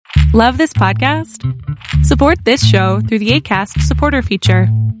Love this podcast? Support this show through the Acast supporter feature.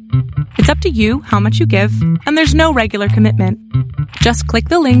 It's up to you how much you give, and there's no regular commitment. Just click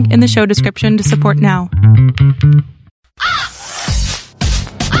the link in the show description to support now.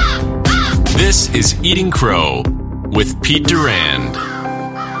 This is Eating Crow with Pete Durand.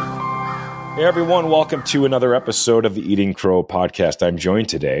 Hey everyone, welcome to another episode of the Eating Crow podcast. I'm joined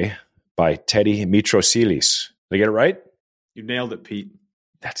today by Teddy Mitrosilis. Did I get it right? You nailed it, Pete.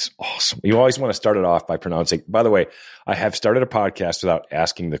 That's awesome. You always want to start it off by pronouncing. By the way, I have started a podcast without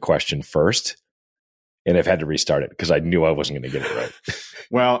asking the question first, and I've had to restart it because I knew I wasn't going to get it right.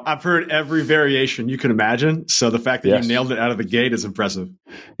 Well, I've heard every variation you can imagine, so the fact that you nailed it out of the gate is impressive.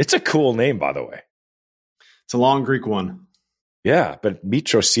 It's a cool name, by the way. It's a long Greek one. Yeah, but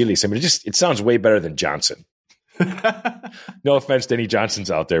Mitrosilis, I mean, it sounds way better than Johnson. No offense to any Johnsons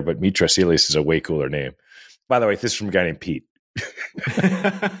out there, but Mitrosilis is a way cooler name. By the way, this is from a guy named Pete.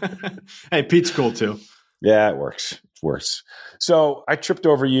 Hey, Pete's cool too. Yeah, it works. It works. So I tripped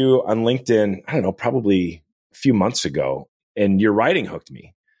over you on LinkedIn, I don't know, probably a few months ago, and your writing hooked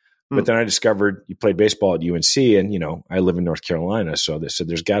me. But then I discovered you played baseball at UNC, and, you know, I live in North Carolina. So they said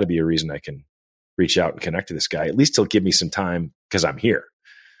there's got to be a reason I can reach out and connect to this guy. At least he'll give me some time because I'm here.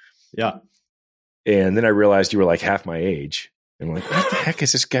 Yeah. And then I realized you were like half my age. And I'm like, what the heck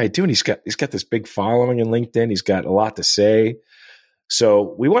is this guy doing? He's got this big following on LinkedIn. He's got a lot to say.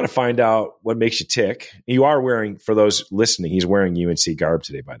 So we want to find out what makes you tick. You are wearing, for those listening, he's wearing UNC garb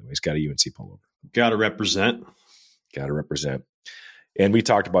today, by the way. He's got a UNC pullover. Got to represent. Got to represent. And we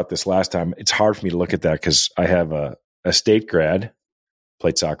talked about this last time. It's hard for me to look at that because I have a state grad,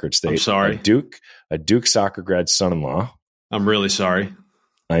 played soccer at state. I'm sorry. A Duke soccer grad son-in-law. I'm really sorry.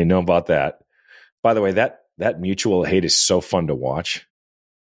 I know about that. By the way, that mutual hate is so fun to watch.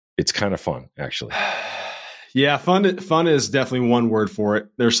 It's kind of fun, actually. Yeah, fun is definitely one word for it.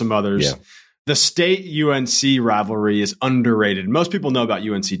 There's some others. Yeah. The state UNC rivalry is underrated. Most people know about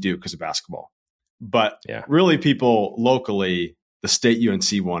UNC Duke because of basketball. But really people locally, the state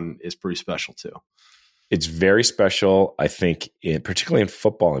UNC one is pretty special too. It's very special, I think, particularly in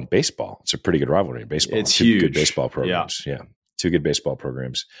football and baseball. It's a pretty good rivalry in baseball. It's Two huge. Good baseball programs. Yeah. Two good baseball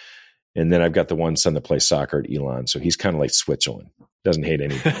programs. And then I've got the one son that plays soccer at Elon. So he's kind of like Switzerland. Doesn't hate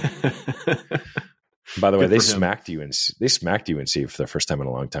anything. By the way, they smacked UNC. They smacked UNC for the first time in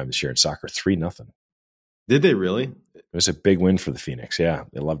a long time this year in soccer, 3-0. Did they really? It was a big win for the Phoenix. Yeah,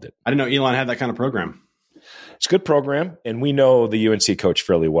 they loved it. I didn't know Elon had that kind of program. It's a good program, and we know the UNC coach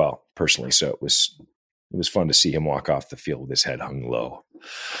fairly well personally. So it was fun to see him walk off the field with his head hung low.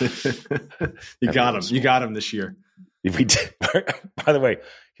 You got him. You got him this year. We did. By the way,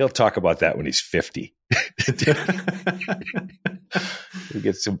 he'll talk about that when he's 50.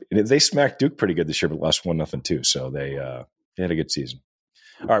 They smacked Duke pretty good this year, but lost 1-0 too. So they had a good season.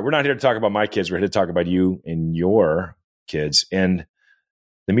 All right, we're not here to talk about my kids. We're here to talk about you and your kids and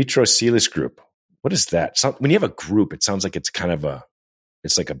the Mitrosilis group. What is that? When you have a group, it sounds like it's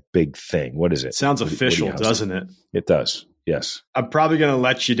it's like a big thing. What is it? Sounds official, doesn't it? It does. Yes. I'm probably going to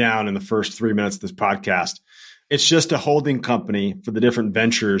let you down in the first 3 minutes of this podcast. It's just a holding company for the different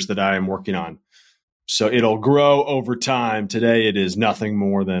ventures that I am working on. So it'll grow over time. Today, it is nothing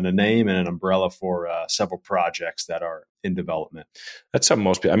more than a name and an umbrella for several projects that are in development. That's how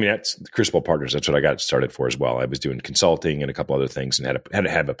most people, that's the Crucible Partners. That's what I got started for as well. I was doing consulting and a couple other things and had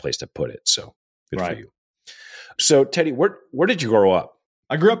to have a place to put it. So good for you. So Teddy, where did you grow up?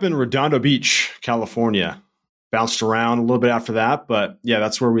 I grew up in Redondo Beach, California. Bounced around a little bit after that, but yeah,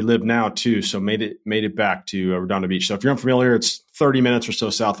 that's where we live now too. So made it back to Redondo Beach. So if you're unfamiliar, it's 30 minutes or so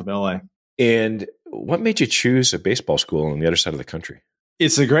south of LA. And what made you choose a baseball school on the other side of the country?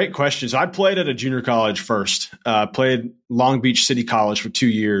 It's a great question. So I played at a junior college first, played Long Beach City College for 2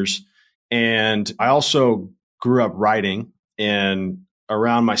 years. And I also grew up writing. And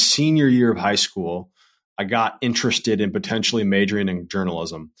around my senior year of high school, I got interested in potentially majoring in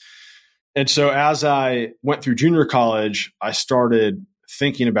journalism. And so as I went through junior college, I started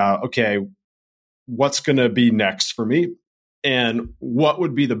thinking about, okay, what's going to be next for me? And what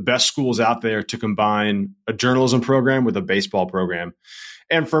would be the best schools out there to combine a journalism program with a baseball program?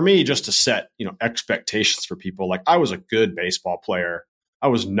 And for me, just to set, expectations for people, like I was a good baseball player. I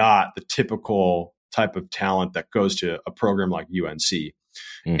was not the typical type of talent that goes to a program like UNC.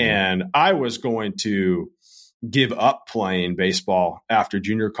 Mm-hmm. And I was going to give up playing baseball after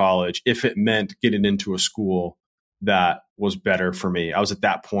junior college if it meant getting into a school that was better for me. I was at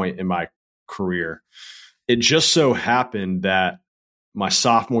that point in my career. It just so happened that my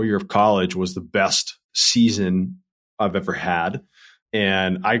sophomore year of college was the best season I've ever had.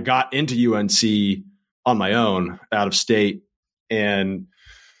 And I got into UNC on my own out of state. And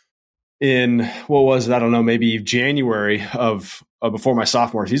in, what was it? I don't know, maybe January of before my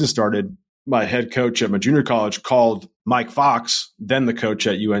sophomore season started, my head coach at my junior college called Mike Fox, then the coach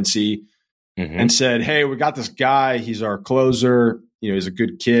at UNC, and said, "Hey, we got this guy. He's our closer. He's a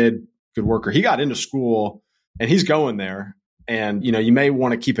good kid, good worker. He got into school and he's going there. And, you may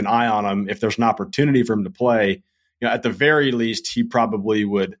want to keep an eye on him if there's an opportunity for him to play. At the very least, he probably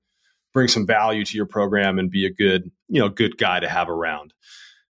would bring some value to your program and be a good guy to have around."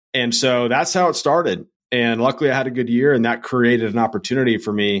 And so that's how it started. And luckily I had a good year, and that created an opportunity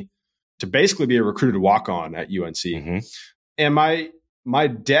for me to basically be a recruited walk-on at UNC. And my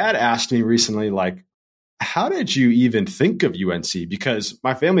dad asked me recently, like, how did you even think of UNC? Because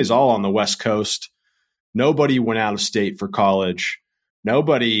my family's all on the West Coast. Nobody went out of state for college.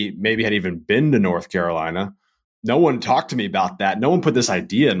 Nobody maybe had even been to North Carolina. No one talked to me about that. No one put this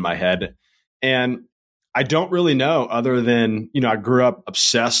idea in my head. And I don't really know, other than, I grew up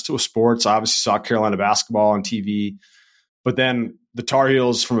obsessed with sports. I obviously saw Carolina basketball on TV. But then the Tar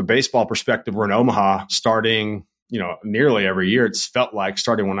Heels, from a baseball perspective, were in Omaha starting, nearly every year. It's felt like,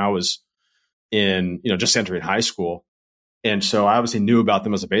 starting when I was in, just entering high school. And so I obviously knew about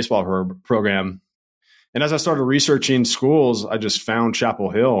them as a baseball program. And as I started researching schools, I just found Chapel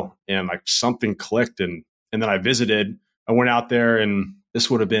Hill, and like something clicked. And then I visited. I went out there, and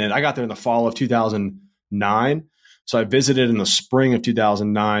I got there in the fall of 2009. So I visited in the spring of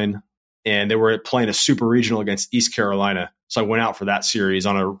 2009, and they were playing a super regional against East Carolina. So I went out for that series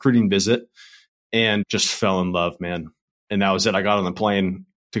on a recruiting visit and just fell in love, man. And that was it. I got on the plane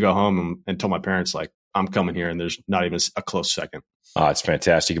to go home and told my parents, like, I'm coming here, and there's not even a close second. Oh, it's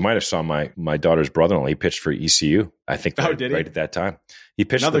fantastic. You might have saw my daughter's brother-in-law. He pitched for ECU, I think, right at that time. He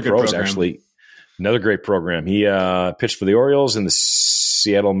pitched for the pros, actually. Another great program. He pitched for the Orioles and the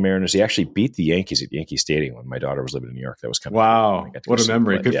Seattle Mariners. He actually beat the Yankees at Yankee Stadium when my daughter was living in New York. That was kind of wow. What a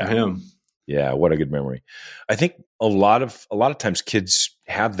memory. Good for him. Yeah, what a good memory. I think a lot of times kids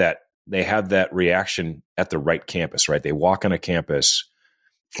have that. They have that reaction at the right campus, right? They walk on a campus.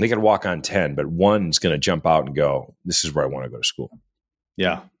 They could walk on 10, but one's going to jump out and go, this is where I want to go to school.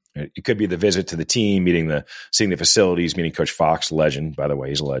 Yeah. It could be the visit to the team, seeing the facilities, meeting Coach Fox, legend, by the way,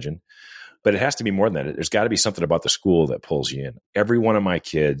 he's a legend. But it has to be more than that. There's got to be something about the school that pulls you in. Every one of my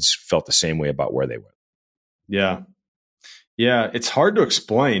kids felt the same way about where they went. Yeah. Yeah. It's hard to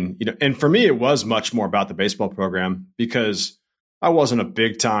explain, and for me, it was much more about the baseball program, because I wasn't a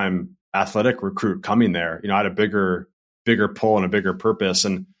big time athletic recruit coming there. I had a bigger pull and a bigger purpose,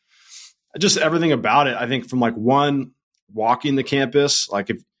 and just everything about it. I think from like one, walking the campus, like,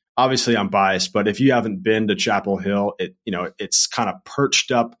 if obviously I'm biased, but if you haven't been to Chapel Hill, it's kind of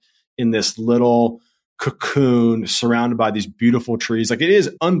perched up in this little cocoon surrounded by these beautiful trees. Like, it is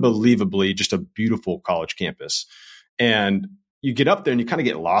unbelievably just a beautiful college campus. And you get up there and you kind of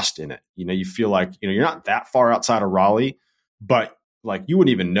get lost in it. You feel like, you're not that far outside of Raleigh, but like, you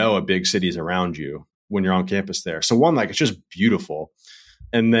wouldn't even know a big city's around you when you're on campus there. So one, like, it's just beautiful.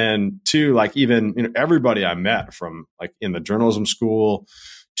 And then two, like, even, everybody I met, from like in the journalism school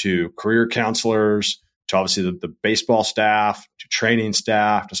to career counselors, to obviously the baseball staff, to training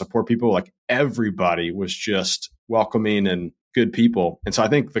staff, to support people, like, everybody was just welcoming and good people. And so I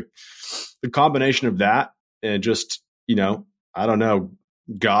think the combination of that and just, I don't know,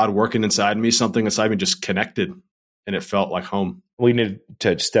 God working inside me, something inside me just connected, and it felt like home. We need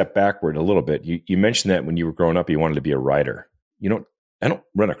to step backward a little bit. You mentioned that when you were growing up, you wanted to be a writer. I don't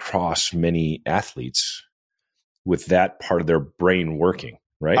run across many athletes with that part of their brain working,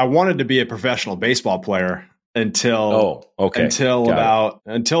 right? I wanted to be a professional baseball player until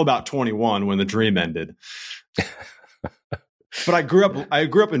about 21, when the dream ended. But I grew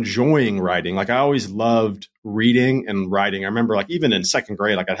up enjoying writing. Like, I always loved reading and writing. I remember, like, even in second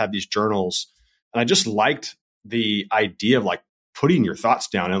grade, like, I'd have these journals, and I just liked the idea of like putting your thoughts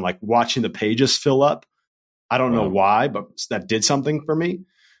down and like watching the pages fill up. I don't know why, but that did something for me.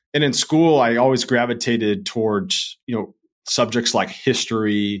 And in school, I always gravitated towards, subjects like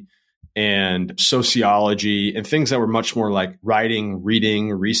history and sociology and things that were much more like writing, reading,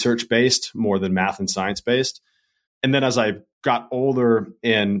 research based, more than math and science based. And then as I got older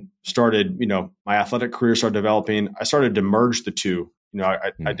and started, my athletic career started developing, I started to merge the two.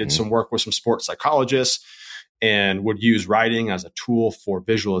 I did some work with some sports psychologists and would use writing as a tool for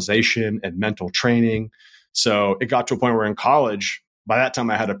visualization and mental training. So it got to a point where in college, by that time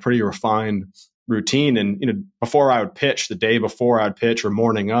I had a pretty refined routine. And, before I would pitch, the day before I would pitch or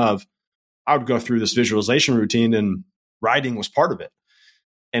morning of, I would go through this visualization routine, and writing was part of it.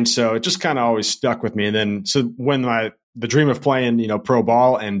 And so it just kind of always stuck with me. And then, so when the dream of playing, pro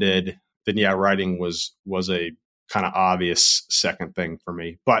ball ended, then writing was a kind of obvious second thing for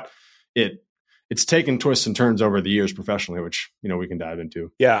me. But, it's taken twists and turns over the years professionally, which, we can dive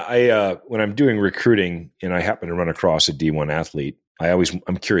into. Yeah. When I'm doing recruiting and I happen to run across a D1 athlete,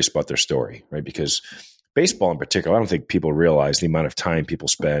 I'm curious about their story, right? Because baseball in particular, I don't think people realize the amount of time people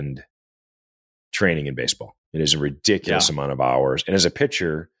spend training in baseball. It is a ridiculous amount of hours. And as a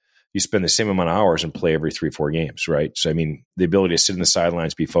pitcher, you spend the same amount of hours and play every 3-4 games, right? So, the ability to sit in the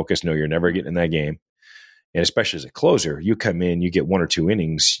sidelines, be focused, know you're never getting in that game. And especially as a closer, you come in, you get 1 or 2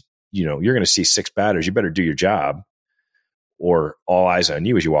 innings, you're going to see 6 batters. You better do your job or all eyes on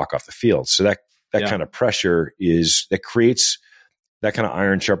you as you walk off the field. So that kind of pressure creates that kind of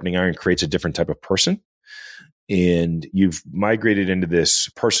iron sharpening iron, creates a different type of person. And you've migrated into this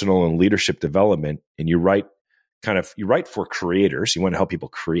personal and leadership development, and you write for creators. You want to help people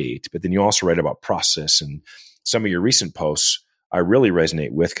create, but then you also write about process. And some of your recent posts I really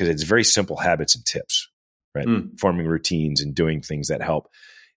resonate with because it's very simple habits and tips, right? Forming routines and doing things that help.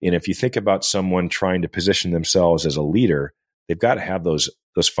 And if you think about someone trying to position themselves as a leader, they've got to have those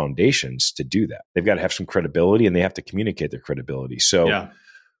foundations to do that. They've got to have some credibility, and they have to communicate their credibility. So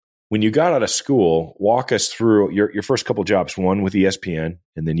when you got out of school, walk us through your first couple jobs, one with ESPN,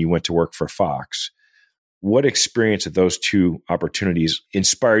 and then you went to work for Fox. What experience of those 2 opportunities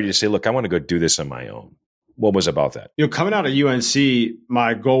inspired you to say, look, I want to go do this on my own? What was about that? Coming out of UNC,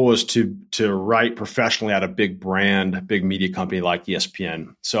 my goal was to write professionally at a big brand, a big media company like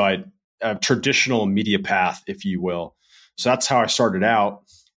ESPN. So I have a traditional media path, if you will. So that's how I started out.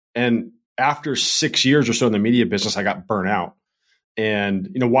 And after 6 years or so in the media business, I got burnt out. And,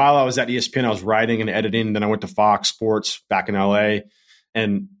 while I was at ESPN, I was writing and editing. And then I went to Fox Sports back in LA.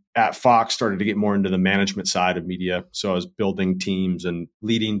 And at Fox, started to get more into the management side of media. So I was building teams and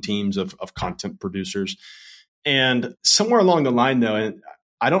leading teams of content producers. And somewhere along the line, though, and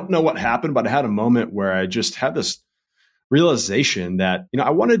I don't know what happened, but I had a moment where I just had this realization that,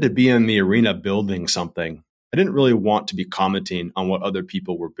 I wanted to be in the arena building something. I didn't really want to be commenting on what other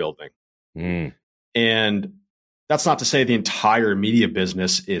people were building. And that's not to say the entire media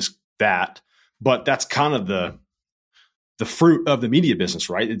business is that, but that's kind of the fruit of the media business,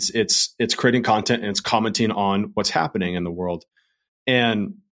 right? It's creating content and it's commenting on what's happening in the world.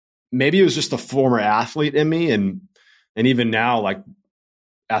 And maybe it was just the former athlete in me. And even now, like,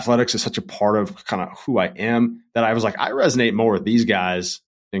 athletics is such a part of kind of who I am that I was like, I resonate more with these guys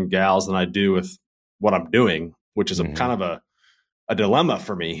and gals than I do with what I'm doing, which is a kind of a dilemma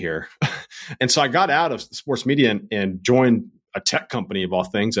for me here. And so I got out of sports media and joined a tech company of all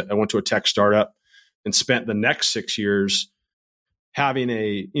things. I went to a tech startup and spent the next 6 years having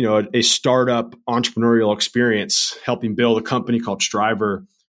a startup entrepreneurial experience, helping build a company called Striver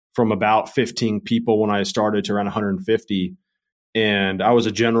from about 15 people when I started to around 150. And I was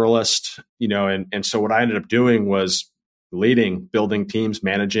a generalist, and so what I ended up doing was leading, building teams,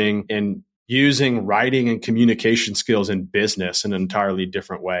 managing, and using writing and communication skills in business in an entirely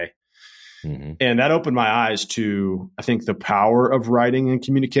different way. And that opened my eyes to, I think, the power of writing and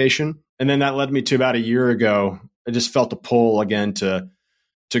communication. And then that led me to about a year ago, I just felt a pull again to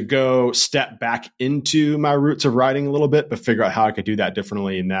go step back into my roots of writing a little bit, but figure out how I could do that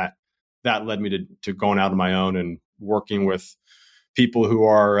differently. And that led me to going out on my own and working with people who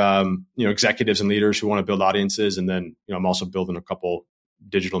are, executives and leaders who want to build audiences. And then, I'm also building a couple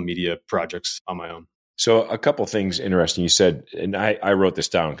digital media projects on my own. So a couple things interesting. You said, and I wrote this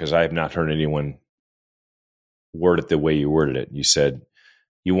down because I have not heard anyone word it the way you worded it. You said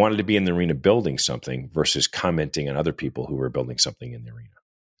you wanted to be in the arena building something versus commenting on other people who were building something in the arena.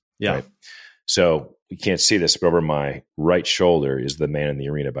 Yeah. Right? So you can't see this, but over my right shoulder is The Man in the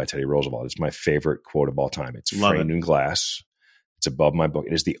Arena by Teddy Roosevelt. It's my favorite quote of all time. It's framed in glass. It's above my book.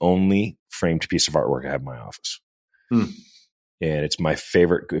 It is the only framed piece of artwork I have in my office. And it's my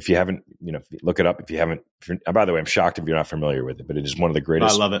favorite. If you haven't, look it up. By the way, I'm shocked if you're not familiar with it, but it is one of the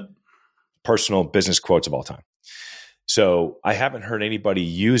greatest I love it. Personal business quotes of all time. So I haven't heard anybody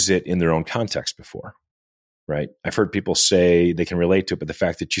use it in their own context before, right? I've heard people say they can relate to it, but the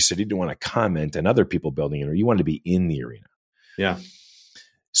fact that you said you didn't want to comment on other people building it, or you wanted to be in the arena. Yeah.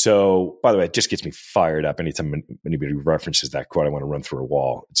 So, by the way, it just gets me fired up. Anytime anybody references that quote, I want to run through a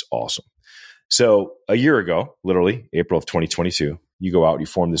wall. It's awesome. So a year ago, literally April of 2022, you go out, you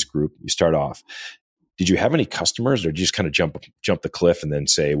form this group, you start off. Did you have any customers, or did you just kind of jump the cliff and then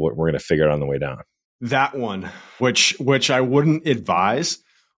say, well, we're going to figure it out on the way down? That one, which I wouldn't advise,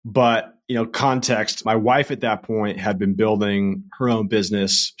 but context. My wife at that point had been building her own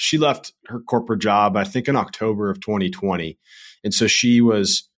business. She left her corporate job, I think, in October of 2020, and so she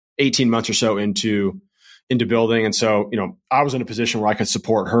was 18 months or so into building. And so I was in a position where I could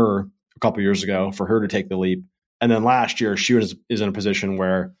support her a couple of years ago for her to take the leap. And then last year, she is in a position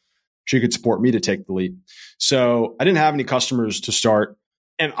where she could support me to take the leap. So I didn't have any customers to start.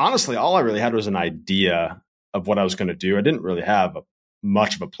 And honestly, all I really had was an idea of what I was going to do. I didn't really have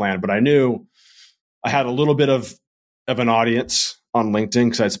much of a plan, but I knew I had a little bit of an audience on LinkedIn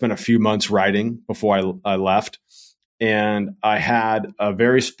because I'd spent a few months writing before I left. And I had a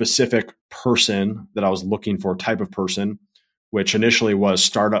very specific person that I was looking for, type of person, which initially was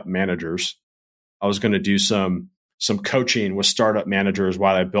startup managers. I was going to do some coaching with startup managers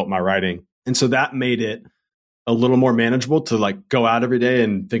while I built my writing. And so that made it a little more manageable to like go out every day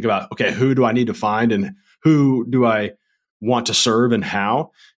and think about, okay, who do I need to find and who do I want to serve and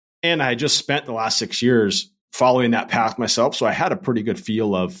how? And I just spent the last 6 years following that path myself. So I had a pretty good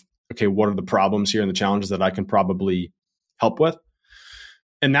feel of, okay, what are the problems here and the challenges that I can probably help with?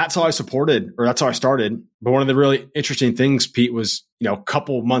 And that's how I started. But one of the really interesting things, Pete, was, a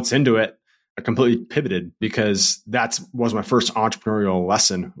couple months into it, I completely pivoted because that was my first entrepreneurial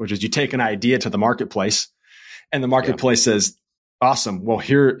lesson, which is you take an idea to the marketplace and the marketplace says, awesome. Well,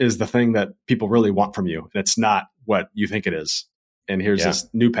 here is the thing that people really want from you. And it's not what you think it is. And here's this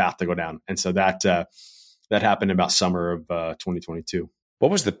new path to go down. And so that happened about summer of 2022.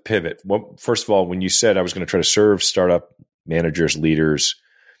 What was the pivot? First of all, when you said I was going to try to serve startup managers, leaders,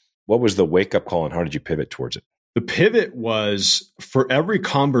 what was the wake-up call and how did you pivot towards it? The pivot was for every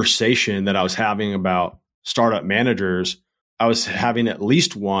conversation that I was having about startup managers, I was having at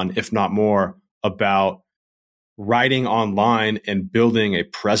least one, if not more, about writing online and building a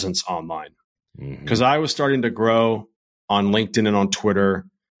presence online. Because I was starting to grow on LinkedIn and on Twitter.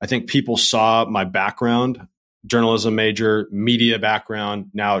 I think people saw my background, journalism major, media background,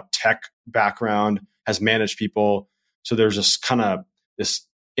 now tech background, has managed people. So there's this kind of this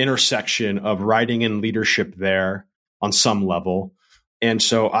intersection of writing and leadership there on some level. And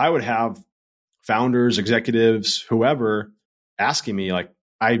so I would have founders, executives, whoever asking me like,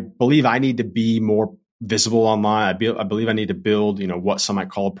 I believe I need to be more visible online. I believe I need to build, what some might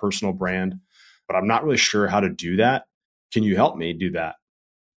call a personal brand, but I'm not really sure how to do that. Can you help me do that?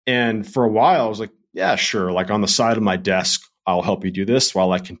 And for a while I was like, yeah, sure. Like on the side of my desk, I'll help you do this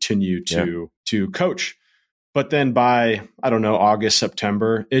while I continue to coach. But then by, August,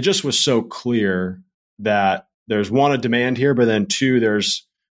 September, it just was so clear that there's one, a demand here, but then two, there's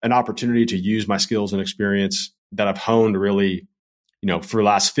an opportunity to use my skills and experience that I've honed really, for the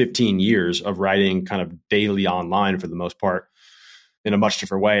last 15 years of writing kind of daily online for the most part in a much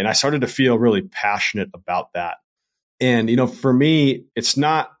different way. And I started to feel really passionate about that. And, for me,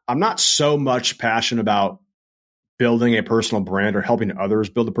 I'm not so much passionate about building a personal brand or helping others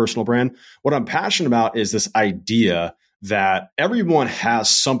build a personal brand. What I'm passionate about is this idea that everyone has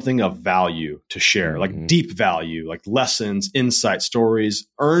something of value to share, like deep value, like lessons, insight, stories,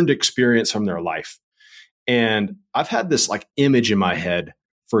 earned experience from their life. And I've had this like image in my head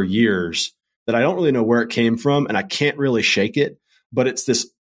for years that I don't really know where it came from and I can't really shake it, but it's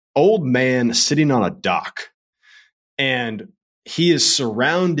this old man sitting on a dock and he is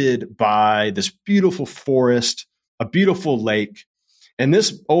surrounded by this beautiful forest, a beautiful lake. And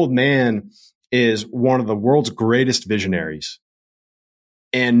this old man is one of the world's greatest visionaries.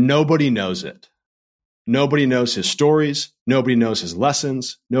 And nobody knows it. Nobody knows his stories. Nobody knows his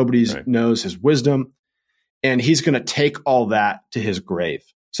lessons. Nobody knows his wisdom. And he's going to take all that to his grave.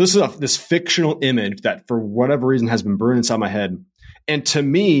 So this is this fictional image that for whatever reason has been burned inside my head. And to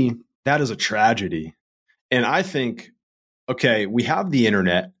me, that is a tragedy. And I think, okay, we have the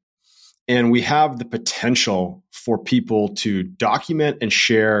internet and we have the potential for people to document and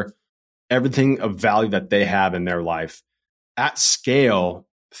share everything of value that they have in their life at scale.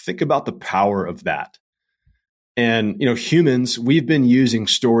 Think about the power of that. And, humans, we've been using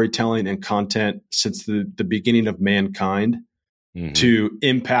storytelling and content since the beginning of mankind to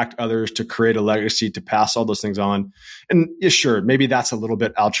impact others, to create a legacy, to pass all those things on. And sure, maybe that's a little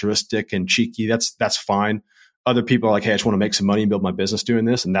bit altruistic and cheeky. That's fine. Other people are like, hey, I just want to make some money and build my business doing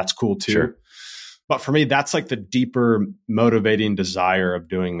this. And that's cool too. Sure. But for me, that's like the deeper motivating desire of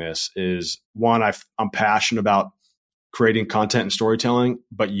doing this is one, I'm passionate about creating content and storytelling,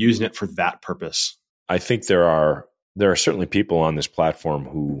 but using it for that purpose. I think there are certainly people on this platform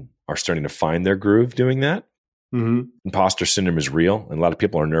who are starting to find their groove doing that. Imposter syndrome is real. And a lot of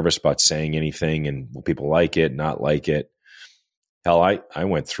people are nervous about saying anything and will people like it, not like it. Hell, I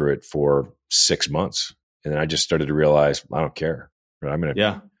went through it for 6 months and then I just started to realize I don't care. I'm going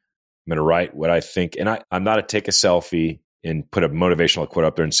to write what I think. And I'm not a take a selfie and put a motivational quote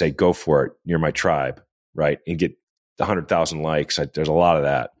up there and say, go for it. You're my tribe, right? And get 100,000 likes. There's a lot of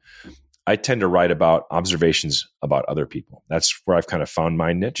that. I tend to write about observations about other people. That's where I've kind of found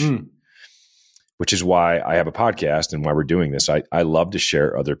my niche. which is why I have a podcast and why we're doing this. I love to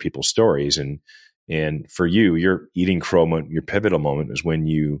share other people's stories. And for you, your eating crow moment, your pivotal moment is when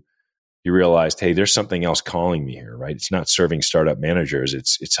you realized, hey, there's something else calling me here, right? It's not serving startup managers.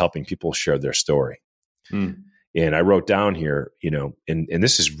 It's helping people share their story. Mm. And I wrote down here, and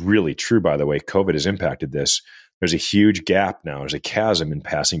this is really true, by the way, COVID has impacted this. There's a huge gap now. There's a chasm in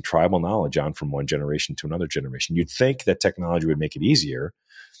passing tribal knowledge on from one generation to another generation. You'd think that technology would make it easier.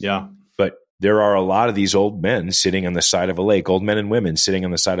 Yeah. But there are a lot of these old men sitting on the side of a lake, old men and women sitting on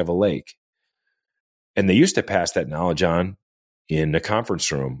the side of a lake. And they used to pass that knowledge on in a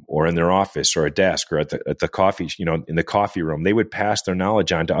conference room or in their office or a desk or at the coffee, in the coffee room. They would pass their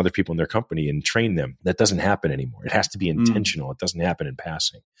knowledge on to other people in their company and train them. That doesn't happen anymore. It has to be intentional. It doesn't happen in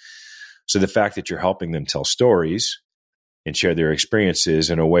passing. So the fact that you're helping them tell stories and share their experiences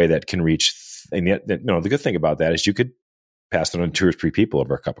in a way that can reach, and yet, the good thing about that is you could pass it on to 2 or 3 people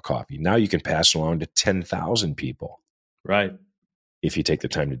over a cup of coffee. Now you can pass it along to 10,000 people. Right. If you take the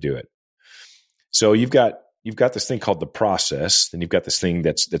time to do it. So you've got this thing called the process, then you've got this thing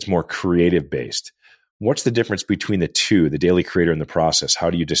that's more creative based. What's the difference between the two, the daily creator and the process? How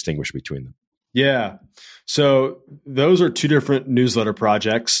do you distinguish between them? Yeah. So those are 2 different newsletter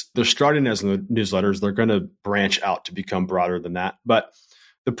projects. They're starting as newsletters. They're going to branch out to become broader than that. But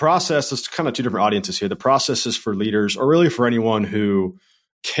the process is kind of 2 different audiences here. The process is for leaders, or really for anyone who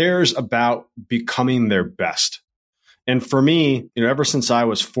cares about becoming their best. And for me, ever since I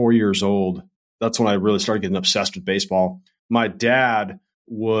was 4 years old, that's when I really started getting obsessed with baseball. My dad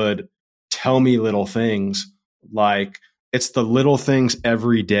would tell me little things like, it's the little things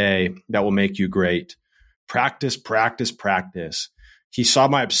every day that will make you great. Practice, practice, practice. He saw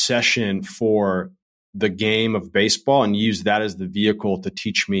my obsession for the game of baseball and used that as the vehicle to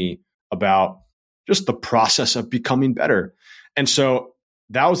teach me about just the process of becoming better. And so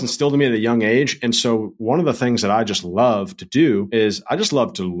that was instilled in me at a young age. And so one of the things that I just love to do is I just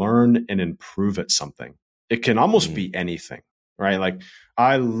love to learn and improve at something. It can almost be anything, right? Like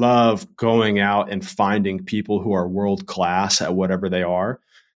I love going out and finding people who are world class at whatever they are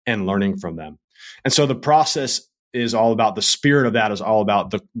and learning from them. And so the process is all about, the spirit of that is all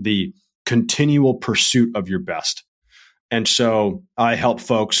about the continual pursuit of your best. And so I help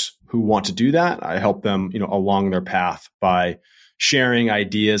folks who want to do that. I help them, along their path by sharing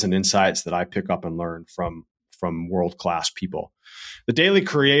ideas and insights that I pick up and learn from world-class people. The Daily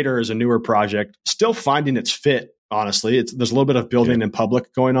Creator is a newer project, still finding its fit, honestly. There's a little bit of building in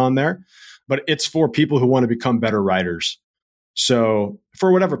public going on there, but it's for people who want to become better writers. So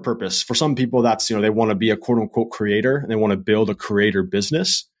for whatever purpose, for some people, that's, they want to be a quote unquote creator and they want to build a creator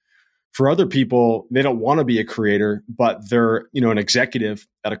business. For other people, they don't want to be a creator, but they're, an executive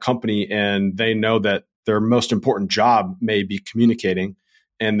at a company and they know that their most important job may be communicating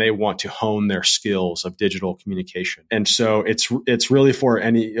and they want to hone their skills of digital communication. And so it's really for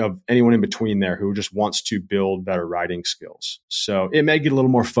anyone in between there who just wants to build better writing skills. So it may get a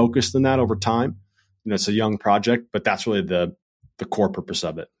little more focused than that over time. It's a young project, but that's really the core purpose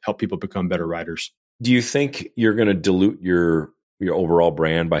of it. Help people become better writers. Do you think you're going to dilute your overall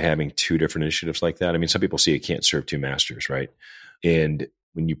brand by having 2 different initiatives like that? I mean, some people say you can't serve 2 masters, right? And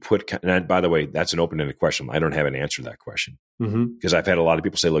when you and by the way, that's an open-ended question. I don't have an answer to that question because I've had a lot of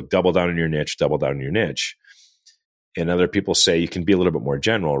people say, look, double down on your niche, double down on your niche. And other people say you can be a little bit more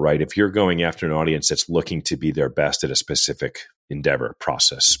general, right? If you're going after an audience that's looking to be their best at a specific endeavor,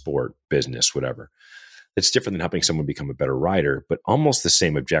 process, sport, business, whatever, it's different than helping someone become a better writer, but almost the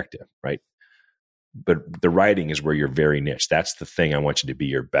same objective, right? But the writing is where you're very niche. That's the thing I want you to be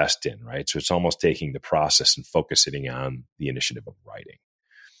your best in, right? So it's almost taking the process and focusing on the initiative of writing.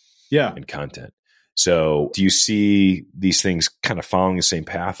 And content. So do you see these things kind of following the same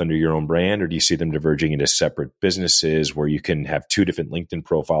path under your own brand, or do you see them diverging into separate businesses where you can have 2 different LinkedIn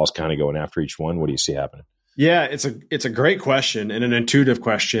profiles kind of going after each one? What do you see happening? Yeah, it's a great question and an intuitive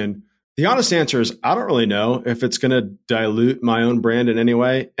question. The honest answer is I don't really know if it's going to dilute my own brand in any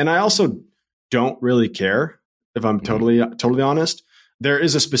way. And I also don't really care, if I'm totally honest. There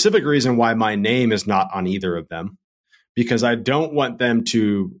is a specific reason why my name is not on either of them, because I don't want them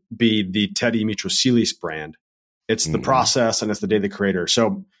to be the Teddy Mitrosilis brand. It's the process and it's the Daily Creator.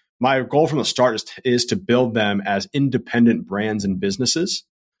 So my goal from the start is to build them as independent brands and businesses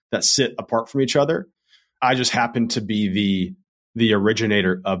that sit apart from each other. I just happen to be the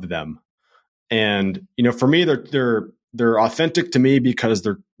originator of them. And, for me, they're authentic to me because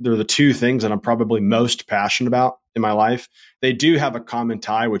they're the 2 things that I'm probably most passionate about in my life. They do have a common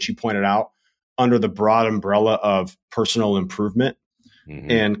tie, which you pointed out, under the broad umbrella of personal improvement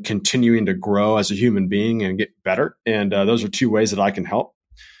and continuing to grow as a human being and get better. And those are 2 ways that I can help.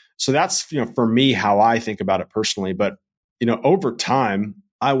 So that's, for me, how I think about it personally. But, over time,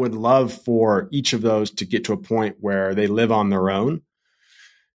 I would love for each of those to get to a point where they live on their own.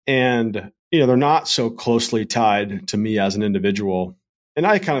 And, they're not so closely tied to me as an individual. And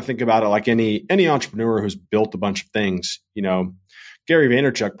I kind of think about it like any entrepreneur who's built a bunch of things. Gary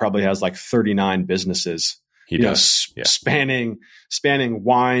Vaynerchuk probably has like 39 businesses. He does. Spanning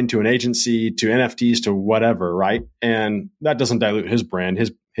wine to an agency to NFTs to whatever, right? And that doesn't dilute his brand.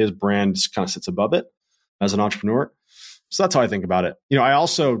 His brand kind of sits above it as an entrepreneur. So that's how I think about it. I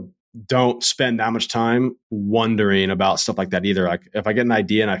also don't spend that much time wondering about stuff like that either. Like if I get an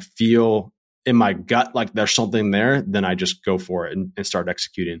idea and I feel in my gut like there's something there, then I just go for it and start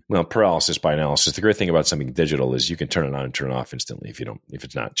executing. Well, paralysis by analysis. The great thing about something digital is you can turn it on and turn it off instantly if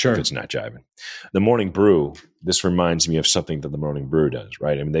it's not jiving. The Morning Brew, this reminds me of something that the Morning Brew does,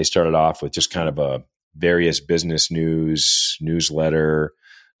 right? I mean, they started off with just kind of a various business newsletter.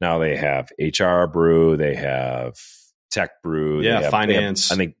 Now they have HR brew, they have tech brew, they have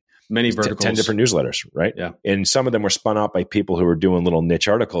finance. I think many verticals, 10 different newsletters, right? Yeah. And some of them were spun out by people who were doing little niche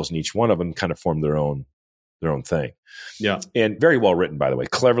articles, and each one of them kind of formed their own thing. Yeah. And very well written, by the way,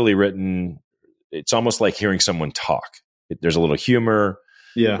 cleverly written. It's almost like hearing someone talk. There's a little humor.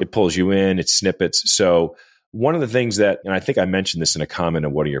 Yeah. It pulls you in. It's snippets. So one of the things that, and I think I mentioned this in a comment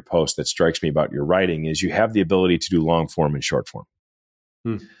on one of your posts that strikes me about your writing is you have the ability to do long form and short form.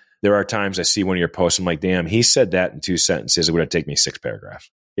 There are times I see one of your posts, I'm like, damn, he said that in 2 sentences. It would have taken me 6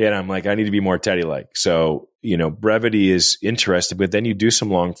 paragraphs. And I'm like, I need to be more Teddy-like. So, brevity is interesting, but then you do some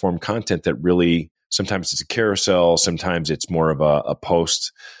long form content that really, sometimes it's a carousel, sometimes it's more of a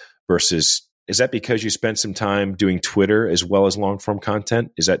post versus, is that because you spent some time doing Twitter as well as long form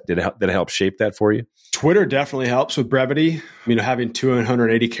content? Did it help shape that for you? Twitter definitely helps with brevity. Having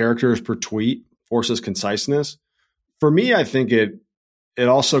 280 characters per tweet forces conciseness. For me, I think it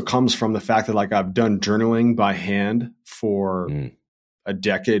also comes from the fact that like I've done journaling by hand for a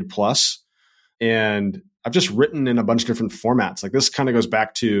decade plus. And I've just written in a bunch of different formats. Like this kind of goes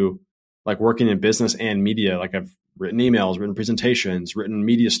back to like working in business and media. Like I've written emails, written presentations, written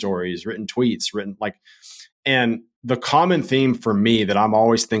media stories, written tweets, and the common theme for me that I'm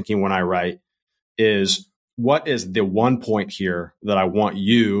always thinking when I write is what is the one point here that I want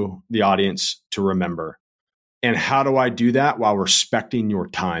you, the audience, to remember? And how do I do that while respecting your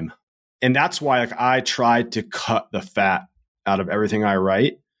time? And that's why like I try to cut the fat out of everything I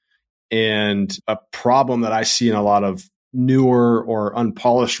write. And a problem that I see in a lot of newer or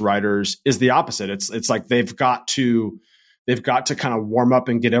unpolished writers is the opposite. It's like they've got to kind of warm up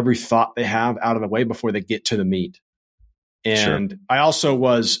and get every thought they have out of the way before they get to the meat. And I also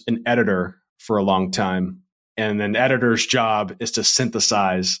was an editor for a long time. And an editor's job is to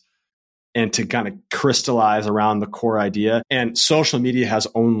synthesize and to kind of crystallize around the core idea. And social media has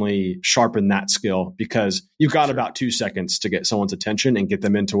only sharpened that skill because you've got about 2 seconds to get someone's attention and get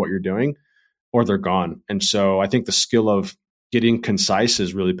them into what you're doing, or they're gone. And so I think the skill of getting concise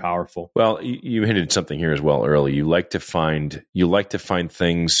is really powerful. Well, you hinted something here as well early. You like to find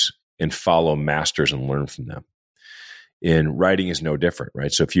things and follow masters and learn from them. And writing is no different,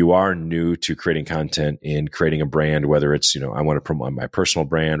 right? So if you are new to creating content and creating a brand, whether it's, I want to promote my personal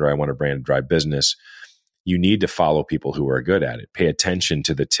brand or I want a brand to drive business, you need to follow people who are good at it. Pay attention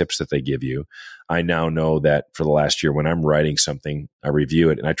to the tips that they give you. I now know that for the last year, when I'm writing something, I review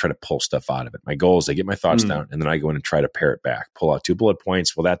it and I try to pull stuff out of it. My goal is to get my thoughts down and then I go in and try to pare it back, pull out 2 bullet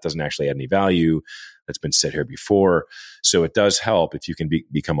points. Well, that doesn't actually add any value. That's been said here before. So it does help if you can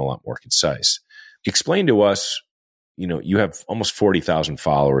become a lot more concise. Explain to us, you have almost 40,000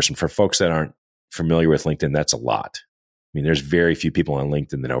 followers. And for folks that aren't familiar with LinkedIn, that's a lot. I mean, there's very few people on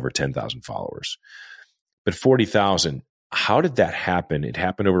LinkedIn that have over 10,000 followers. But 40,000, how did that happen? It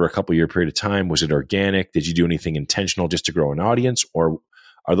happened over a couple year period of time. Was it organic? Did you do anything intentional just to grow an audience? Or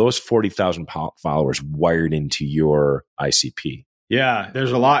are those 40,000 followers wired into your ICP? Yeah,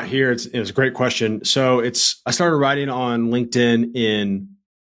 there's a lot here. It's a great question. So I started writing on LinkedIn in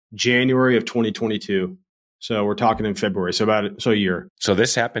January of 2022. So we're talking in February. So a year. So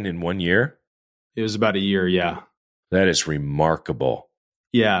this happened in 1 year? It was about a year. Yeah. That is remarkable.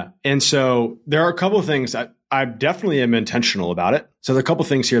 Yeah. And so there are a couple of things that I definitely am intentional about it. So there are a couple of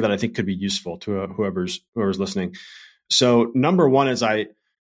things here that I think could be useful to whoever's listening. So number one is I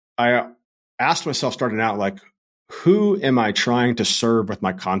asked myself starting out, like, who am I trying to serve with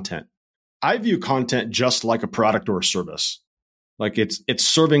my content? I view content just like a product or a service. Like it's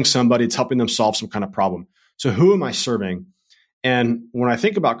serving somebody, it's helping them solve some kind of problem. So who am I serving? And when I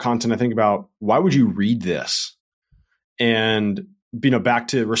think about content, I think about, why would you read this? And, back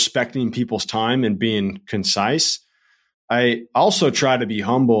to respecting people's time and being concise. I also try to be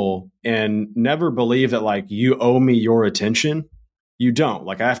humble and never believe that like you owe me your attention. You don't.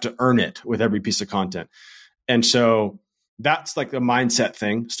 Like I have to earn it with every piece of content. And so that's like the mindset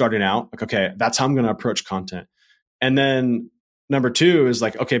thing starting out. Like, okay, that's how I'm going to approach content. And then number two is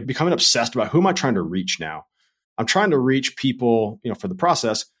like, okay, becoming obsessed about who am I trying to reach now? I'm trying to reach people, for the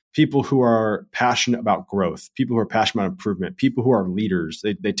process, people who are passionate about growth, people who are passionate about improvement, people who are leaders.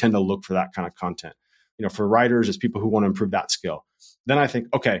 They tend to look for that kind of content. For writers, it's people who want to improve that skill. Then I think,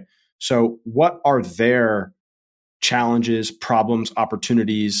 okay, so what are their challenges, problems,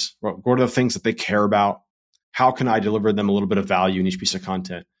 opportunities? What are the things that they care about? How can I deliver them a little bit of value in each piece of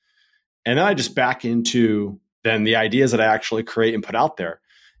content? And then I just back into then the ideas that I actually create and put out there.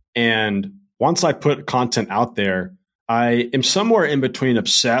 And once I put content out there, I am somewhere in between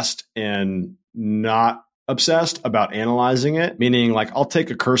obsessed and not obsessed about analyzing it, meaning like I'll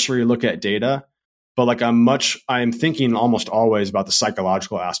take a cursory look at data, but like I'm thinking almost always about the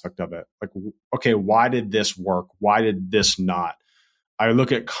psychological aspect of it. Like, okay, why did this work? Why did this not? I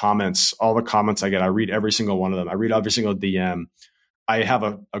look at comments, all the comments I get. I read every single one of them. I read every single DM. I have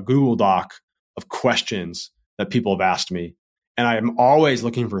a Google Doc of questions that people have asked me. And I am always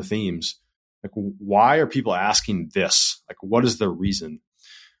looking for themes. Like, why are people asking this? Like, what is the reason?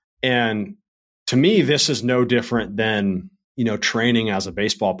 And to me, this is no different than, training as a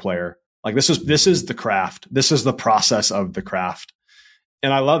baseball player. Like this is the craft. This is the process of the craft.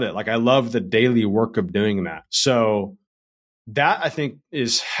 And I love it. Like I love the daily work of doing that. So that I think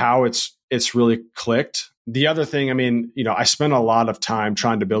is how it's really clicked. The other thing, I spend a lot of time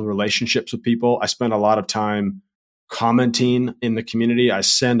trying to build relationships with people. I spend a lot of time commenting in the community. I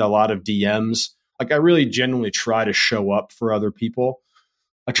send a lot of DMs. Like I really genuinely try to show up for other people.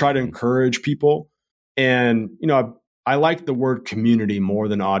 I try to encourage people. And, I like the word community more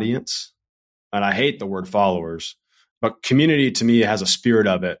than audience. And I hate the word followers. But community to me has a spirit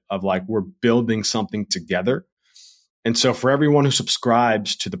of it, of like we're building something together. And so for everyone who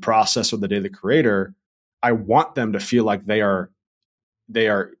subscribes to the process of the Daily Creator, I want them to feel like they are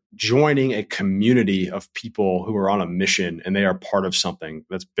joining a community of people who are on a mission and they are part of something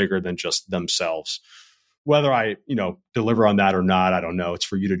that's bigger than just themselves. Whether I, deliver on that or not, I don't know. It's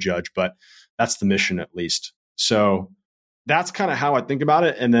for you to judge, but that's the mission at least. So that's kind of how I think about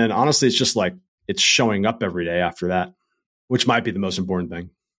it. And then honestly, it's just like, it's showing up every day after that, which might be the most important thing.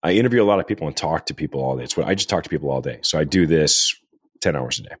 I interview a lot of people and talk to people all day. It's what I just talk to people all day. So I do this 10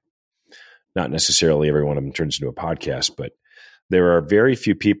 hours a day. Not necessarily every one of them turns into a podcast, but there are very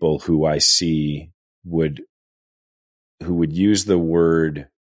few people who I see who would use the word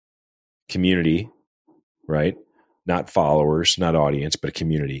community, right? Not followers, not audience, but a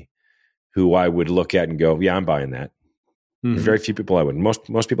community, who I would look at and go, yeah, I'm buying that. Mm-hmm. Very few people I would.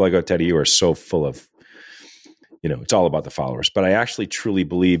 Most people I go, Teddy, you are so full of, it's all about the followers. But I actually truly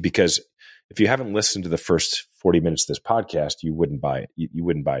believe, because if you haven't listened to the first 40 minutes of this podcast, you wouldn't buy it. You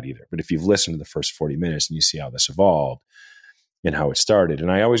wouldn't buy it either. But if you've listened to the first 40 minutes and you see how this evolved and how it started, and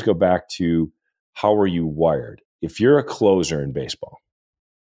I always go back to, how are you wired? If you're a closer in baseball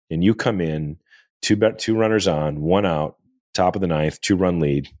and you come in, two runners on, one out, top of the ninth, 2-run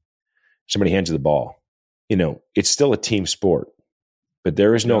lead, somebody hands you the ball, it's still a team sport, but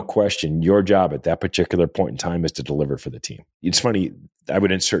there is no question your job at that particular point in time is to deliver for the team. It's funny. I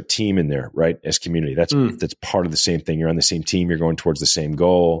would insert team in there, right? As community. That's part of the same thing. You're on the same team. You're going towards the same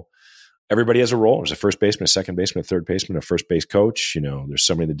goal. Everybody has a role. There's a first baseman, a second baseman, a third baseman, a first base coach. There's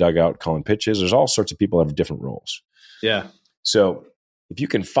somebody in the dugout calling pitches. There's all sorts of people that have different roles. Yeah. So if you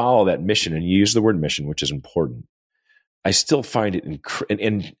can follow that mission, and you use the word mission, which is important, I still find it,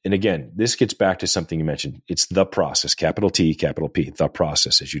 and again, this gets back to something you mentioned. It's the process, capital T, capital P, the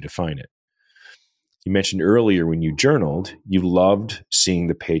process as you define it. You mentioned earlier when you journaled, you loved seeing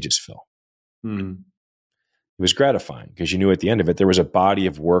the pages fill. Mm-hmm. It was gratifying because you knew at the end of it, there was a body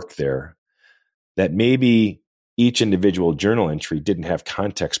of work there that maybe each individual journal entry didn't have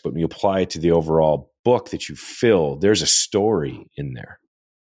context, but when you apply it to the overall book that you fill, there's a story in there.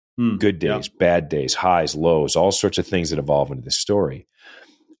 Good days, bad days, highs, lows, all sorts of things that evolve into the story.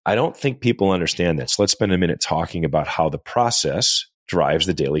 I don't think people understand that. So let's spend a minute talking about how the process drives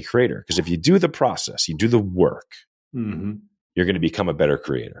the Daily Creator. Because if you do the process, you do the work, you're going to become a better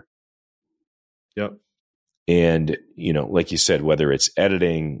creator. Yep. And, like you said, whether it's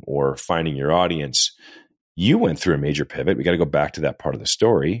editing or finding your audience, you went through a major pivot. We got to go back to that part of the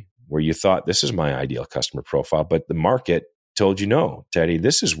story where you thought, this is my ideal customer profile, but the market told you, no, Teddy,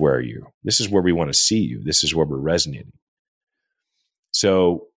 this is where we want to see you. This is where we're resonating.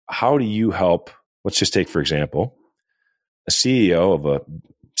 So how do you help? Let's just take, for example, a CEO of a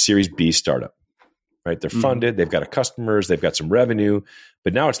Series B startup. right? They're funded, they've got customers, they've got some revenue,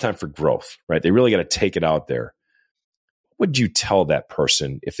 but now it's time for growth, right? They really got to take it out there. What would you tell that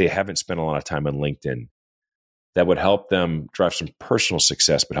person if they haven't spent a lot of time on LinkedIn that would help them drive some personal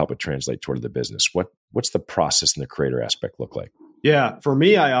success, but help it translate toward the business? What's the process and the creator aspect look like? Yeah, for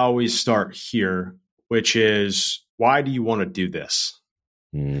me, I always start here, which is, why do you want to do this?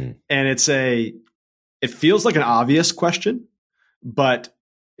 And it feels like an obvious question, but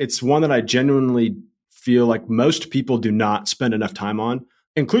it's one that I genuinely feel like most people do not spend enough time on,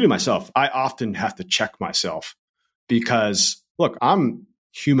 including myself. I often have to check myself because, look, I'm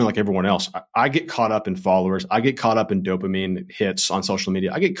human like everyone else. I get caught up in followers. I get caught up in dopamine hits on social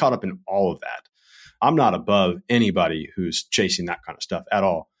media. I get caught up in all of that. I'm not above anybody who's chasing that kind of stuff at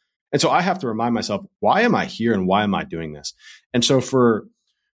all. And so I have to remind myself, why am I here and why am I doing this? And so for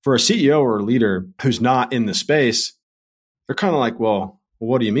a CEO or a leader who's not in the space, they're kind of like, well,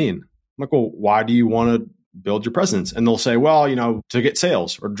 what do you mean? I'm like, well, why do you want to build your presence? And they'll say, well, to get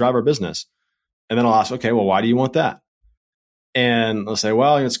sales or drive our business. And then I'll ask, okay, well, why do you want that? And they'll say,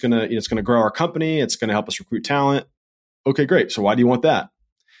 well, it's going to grow our company. It's going to help us recruit talent. Okay, great. So why do you want that?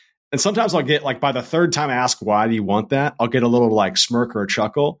 And sometimes I'll get, like, by the third time I ask, why do you want that? I'll get a little like smirk or a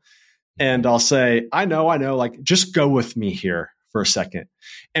chuckle. And I'll say, I know, like, just go with me here for a second.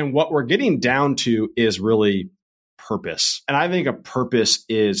 And what we're getting down to is really purpose. And I think a purpose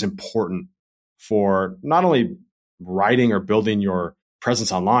is important for not only writing or building your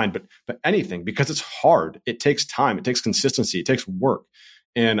presence online, but anything, because it's hard. It takes time. It takes consistency. It takes work.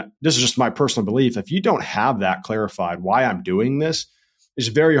 And this is just my personal belief. If you don't have that clarified, why I'm doing this, it's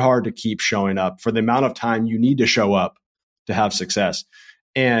very hard to keep showing up for the amount of time you need to show up to have success.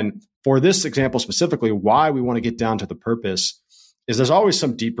 And for this example specifically, why we want to get down to the purpose is there's always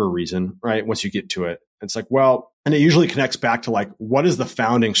some deeper reason, right? Once you get to it, it's like, well, and it usually connects back to, like, what is the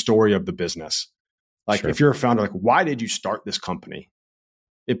founding story of the business? Like, Sure. If you're a founder, like, why did you start this company?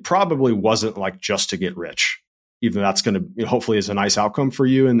 It probably wasn't like just to get rich, even though that's going to hopefully is a nice outcome for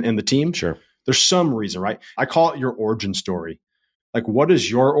you and the team. Sure. There's some reason, right? I call it your origin story. Like, what is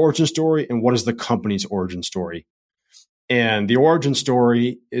your origin story and what is the company's origin story? And the origin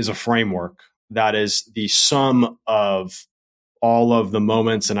story is a framework that is the sum of all of the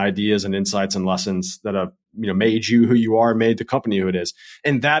moments and ideas and insights and lessons that have made you who you are, made the company who it is.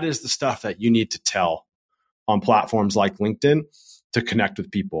 And that is the stuff that you need to tell on platforms like LinkedIn to connect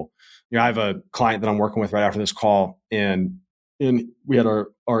with people. I have a client that I'm working with right after this call, and we had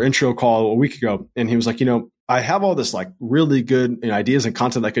our intro call a week ago, and he was like, I have all this, like, really good ideas and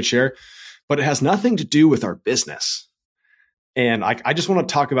content I could share, but it has nothing to do with our business. And I just want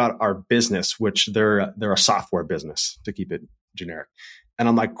to talk about our business, which they're a software business, to keep it generic. And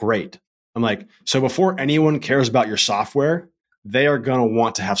I'm like, great. I'm like, so before anyone cares about your software, they are going to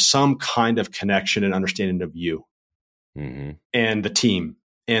want to have some kind of connection and understanding of you and the team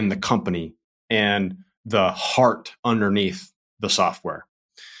and the company and the heart underneath the software.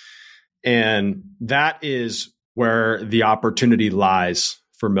 And that is where the opportunity lies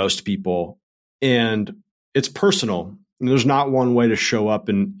for most people. And it's personal. And there's not one way to show up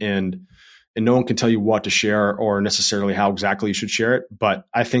and no one can tell you what to share or necessarily how exactly you should share it. But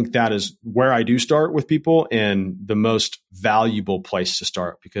I think that is where I do start with people and the most valuable place to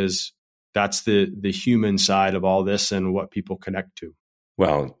start, because that's the human side of all this and what people connect to.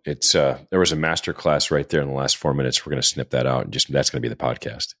 Well, it's there was a master class right there in the last 4 minutes. We're going to snip that out, and that's going to be the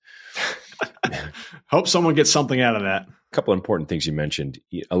podcast. Hope someone gets something out of that. A couple of important things you mentioned.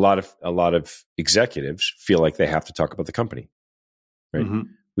 A lot of executives feel like they have to talk about the company, right? Mm-hmm.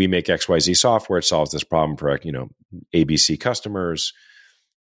 We make XYZ software. It solves this problem for ABC customers,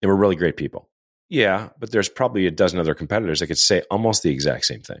 and we're really great people. Yeah, but there's probably a dozen other competitors that could say almost the exact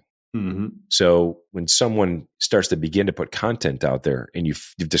same thing. Mm-hmm. So when someone starts to begin to put content out there and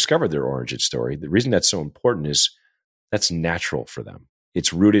you've discovered their origin story, the reason that's so important is that's natural for them.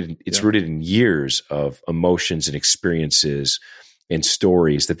 It's rooted in years of emotions and experiences and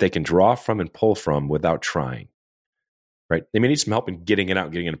stories that they can draw from and pull from without trying. Right? They may need some help in getting it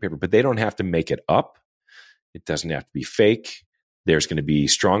out, getting it on paper, but they don't have to make it up. It doesn't have to be fake. There's going to be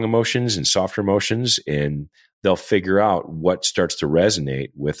strong emotions and softer emotions, and they'll figure out what starts to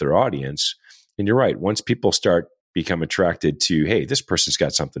resonate with their audience. And you're right. Once people become attracted to, hey, this person's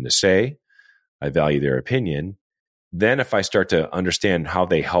got something to say, I value their opinion. Then if I start to understand how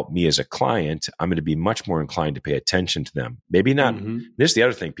they help me as a client, I'm going to be much more inclined to pay attention to them. Maybe not. Mm-hmm. This is the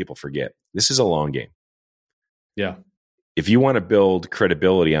other thing people forget. This is a long game. Yeah. If you want to build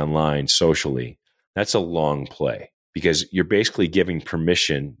credibility online socially, that's a long play, because you're basically getting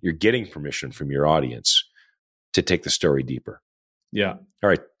permission from your audience to take the story deeper. Yeah. all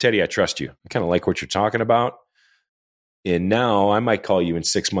right, Teddy, I trust you. I kind of like what you're talking about. And now I might call you in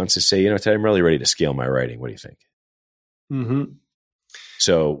 6 months to say, Teddy, I'm really ready to scale my writing. What do you think? Mm-hmm.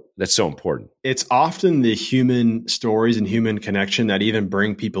 So that's so important. It's often the human stories and human connection that even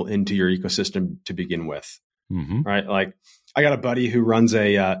bring people into your ecosystem to begin with, right? Like I got a buddy who runs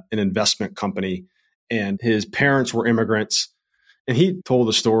an investment company, and his parents were immigrants. And he told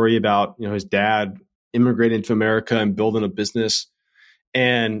a story about, his dad immigrating to America and building a business.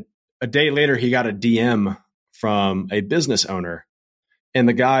 And a day later, he got a DM from a business owner. And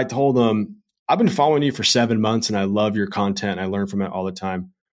the guy told him, I've been following you for 7 months and I love your content. I learn from it all the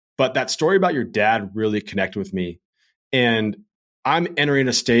time. But that story about your dad really connected with me. And I'm entering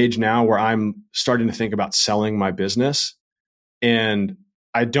a stage now where I'm starting to think about selling my business. And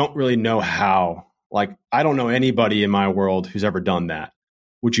I don't really know how. Like, I don't know anybody in my world who's ever done that.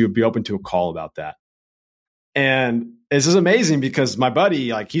 Would you be open to a call about that? And this is amazing because my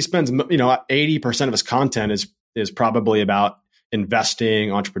buddy, like, he spends, 80% of his content is probably about investing,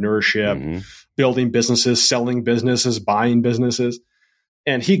 entrepreneurship, building businesses, selling businesses, buying businesses.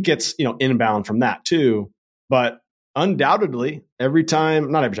 And he gets, inbound from that too. But undoubtedly,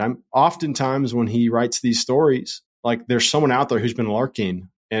 oftentimes when he writes these stories, like there's someone out there who's been lurking,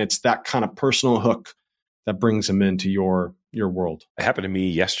 and it's that kind of personal hook that brings him into your world. It happened to me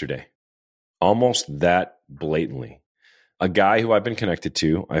yesterday, almost that blatantly. A guy who I've been connected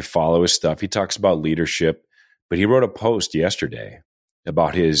to, I follow his stuff. He talks about leadership, but he wrote a post yesterday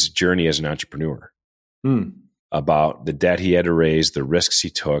about his journey as an entrepreneur, about the debt he had to raise, the risks he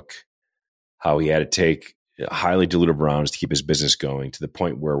took, how he had to take highly dilutive rounds to keep his business going to the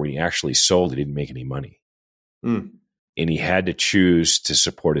point where when he actually sold, he didn't make any money. And he had to choose to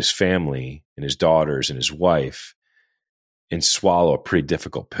support his family and his daughters and his wife and swallow a pretty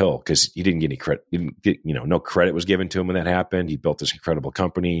difficult pill because he didn't get any credit. He didn't get, no credit was given to him when that happened. He built this incredible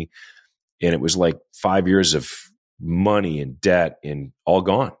company, and it was like 5 years of money and debt and all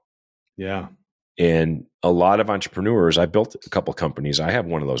gone. Yeah. And a lot of entrepreneurs, I built a couple companies. I have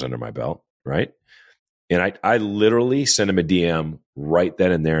one of those under my belt, right? And I literally sent him a DM right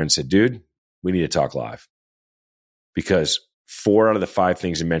then and there and said, dude, we need to talk live. Because 4 out of the 5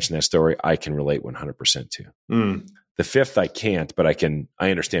 things you mentioned in that story, I can relate 100% to. The 5th, I can't, but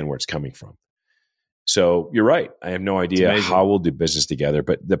I understand where it's coming from. So you're right. I have no idea how we'll do business together,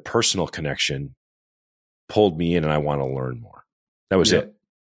 but the personal connection pulled me in and I want to learn more. That was it.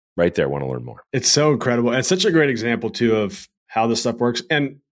 Right there. I want to learn more. It's so incredible. And it's such a great example too of how this stuff works.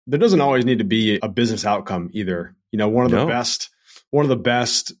 And there doesn't always need to be a business outcome either. One of the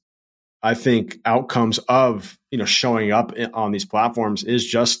best, I think, outcomes of, showing up on these platforms is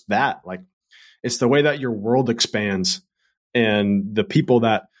just that. Like, it's the way that your world expands and the people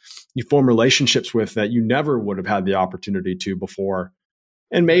that you form relationships with that you never would have had the opportunity to before.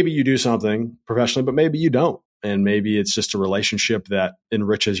 And maybe you do something professionally, but maybe you don't. And maybe it's just a relationship that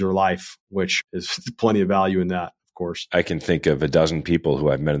enriches your life, which is plenty of value in that, of course. I can think of a dozen people who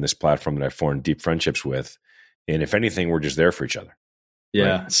I've met on this platform that I've formed deep friendships with. And if anything, we're just there for each other.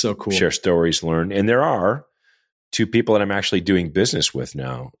 Yeah, right? So cool. Share stories, learn. And there are 2 people that I'm actually doing business with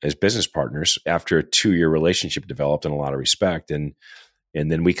now as business partners after a 2-year relationship developed in a lot of respect. And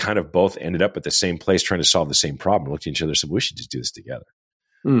then we kind of both ended up at the same place trying to solve the same problem. Looked at each other and said, we should just do this together.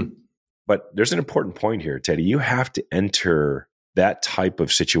 But there's an important point here, Teddy. You have to enter that type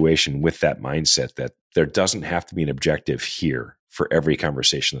of situation with that mindset that there doesn't have to be an objective here for every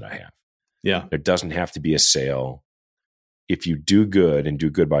conversation that I have. Yeah. There doesn't have to be a sale. If you do good and do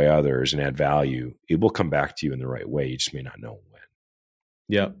good by others and add value, it will come back to you in the right way. You just may not know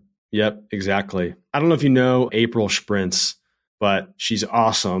when. Yep, exactly. I don't know if you know April Sprints, but she's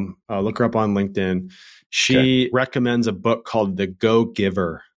awesome. Look her up on LinkedIn. She recommends a book called The Go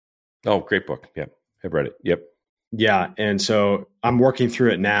Giver. Oh, great book. Yep. I've read it. Yep. Yeah. And so I'm working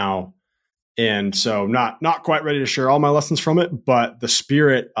through it now. And so not quite ready to share all my lessons from it, but the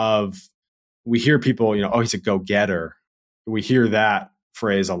spirit of, we hear people, he's a go-getter. We hear that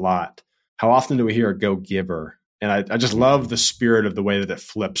phrase a lot. How often do we hear a go-giver? And I just love the spirit of the way that it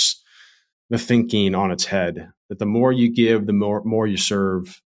flips the thinking on its head, that the more you give, the more you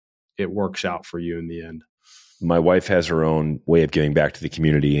serve, it works out for you in the end. My wife has her own way of giving back to the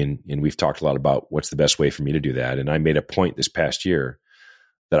community, and we've talked a lot about what's the best way for me to do that. And I made a point this past year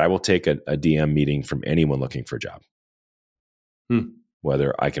that I will take a DM meeting from anyone looking for a job.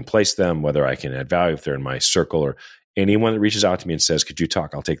 Whether I can place them, whether I can add value if they're in my circle, or anyone that reaches out to me and says, could you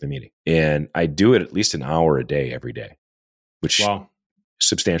talk? I'll take the meeting. And I do it at least an hour a day, every day, which is a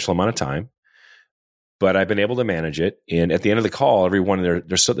substantial amount of time. But I've been able to manage it. And at the end of the call, everyone, they're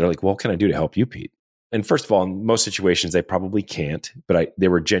like, well, what can I do to help you, Pete? And first of all, in most situations, they probably can't, but they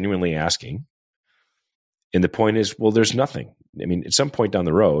were genuinely asking. And the point is, well, there's nothing. I mean, at some point down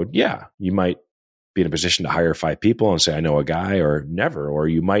the road, yeah, you might be in a position to hire 5 people and say, I know a guy, or never. Or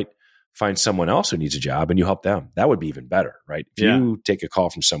you might find someone else who needs a job and you help them. That would be even better, right? If you take a call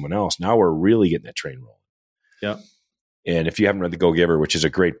from someone else, now we're really getting that train rolling. Yeah. And if you haven't read The Go-Giver, which is a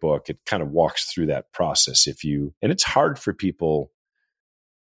great book, it kind of walks through that process. And it's hard for people.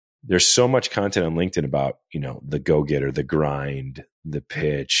 There's so much content on LinkedIn about, the go-getter, the grind, the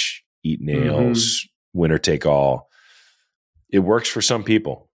pitch, eat nails, winner take all. It works for some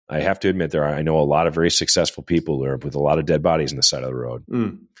people. I have to admit I know a lot of very successful people with a lot of dead bodies on the side of the road.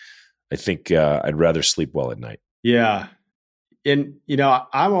 I think I'd rather sleep well at night. Yeah. And,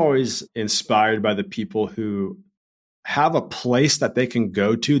 I'm always inspired by the people who have a place that they can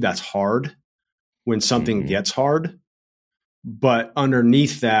go to that's hard when something gets hard. But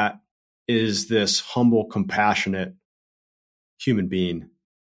underneath that is this humble, compassionate human being.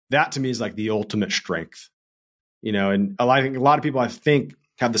 That to me is like the ultimate strength, and a lot of people I think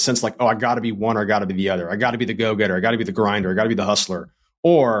have the sense like, oh, I got to be one or I got to be the other. I got to be the go-getter. I got to be the grinder. I got to be the hustler.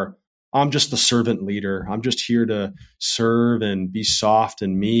 Or I'm just the servant leader. I'm just here to serve and be soft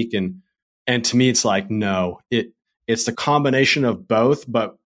and meek. And to me, it's like, no, it's the combination of both,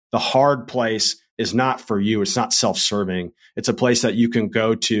 but the hard place is not for you. It's not self-serving. It's a place that you can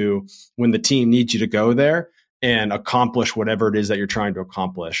go to when the team needs you to go there and accomplish whatever it is that you're trying to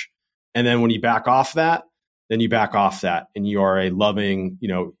accomplish. And then when you back off that, then you back off that and you are a loving,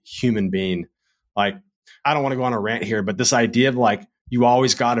 human being. Like, I don't want to go on a rant here, but this idea of like, you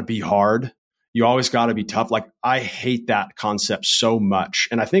always got to be hard. You always got to be tough. Like, I hate that concept so much.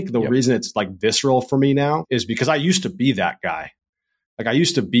 And I think the reason it's like visceral for me now is because I used to be that guy. Like, I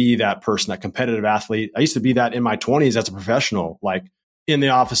used to be that person, that competitive athlete. I used to be that in my 20s as a professional, like in the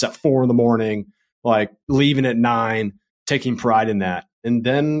office at 4 a.m, like leaving at 9, taking pride in that. And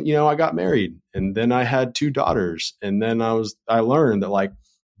then, I got married and then I had 2 daughters. And then I learned that like,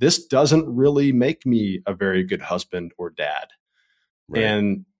 this doesn't really make me a very good husband or dad. Right.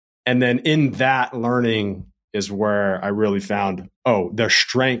 And then in that learning is where I really found, there's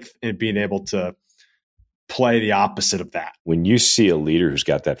strength in being able to play the opposite of that. When you see a leader who's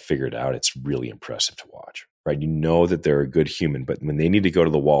got that figured out, it's really impressive to watch, right? You know that they're a good human, but when they need to go to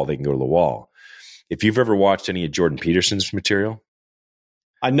the wall, they can go to the wall. If you've ever watched any of Jordan Peterson's material,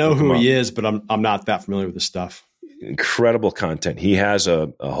 I know who he is, but I'm not that familiar with his stuff. Incredible content. He has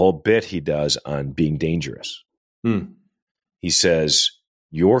a whole bit he does on being dangerous. He says,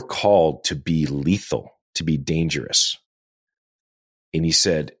 you're called to be lethal, to be dangerous. And he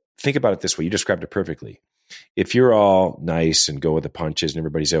said, think about it this way. You described it perfectly. If you're all nice and go with the punches and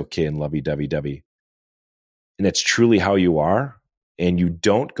everybody's okay and lovey-dovey-dovey, and that's truly how you are, and you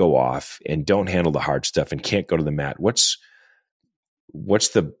don't go off and don't handle the hard stuff and can't go to the mat, what's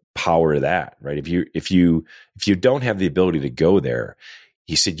the power of that, right? If you don't have the ability to go there,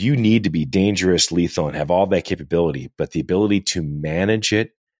 he said you need to be dangerous, lethal, and have all that capability, but the ability to manage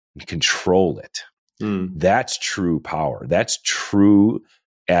it and control it. That's true power. That's true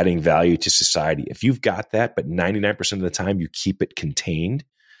adding value to society. If you've got that, but 99% of the time you keep it contained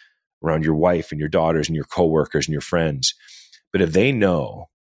around your wife and your daughters and your coworkers and your friends. But if they know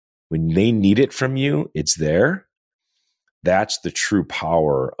when they need it from you, it's there. That's the true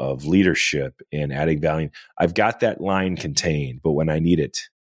power of leadership and adding value. I've got that line contained, but when I need it,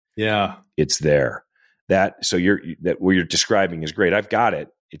 it's there. What you're describing is great. I've got it.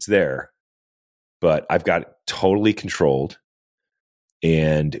 It's there, but I've got it totally controlled,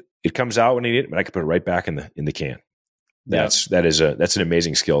 and it comes out when I need it, but I can put it right back in the can. That's an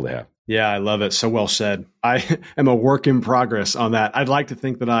amazing skill to have. Yeah, I love it. So well said. I am a work in progress on that. I'd like to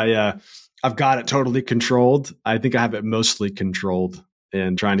think that I've got it totally controlled. I think I have it mostly controlled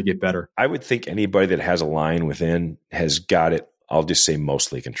and trying to get better. I would think anybody that has a line within has got it, I'll just say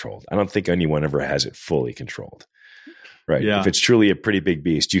mostly controlled. I don't think anyone ever has it fully controlled. Right. Yeah. If it's truly a pretty big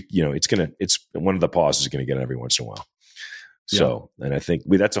beast, it's one of the pauses is going to get it every once in a while. So, and I think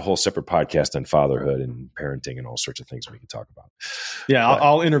that's a whole separate podcast on fatherhood and parenting and all sorts of things we can talk about. Yeah.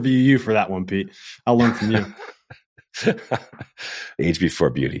 I'll interview you for that one, Pete. I'll learn from you. Age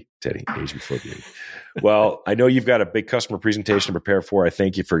before beauty, Teddy. Age before beauty. Well, I know you've got a big customer presentation to prepare for. I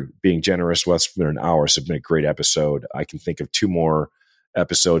thank you for being generous with us for an hour. It's been a great episode. I can think of 2 more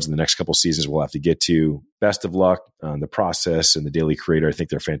episodes in the next couple of seasons we'll have to get to. Best of luck on the process and the Daily Creator. I think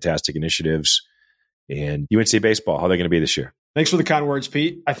they're fantastic initiatives. And UNC baseball, how are they going to be this year? Thanks for the kind words,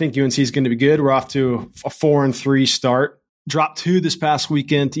 Pete. I think UNC is going to be good. We're off to a 4-3 start. Dropped 2 this past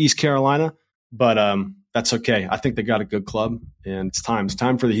weekend to East Carolina, but that's okay. I think they got a good club, and it's time. It's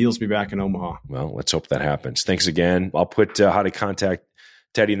time for the Heels to be back in Omaha. Well, let's hope that happens. Thanks again. I'll put how to contact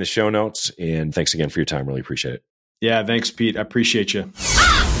Teddy in the show notes, and thanks again for your time. Really appreciate it. Yeah, thanks, Pete. I appreciate you.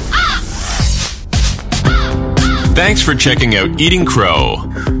 Thanks for checking out Eating Crow.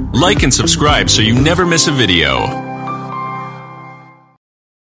 Like and subscribe so you never miss a video.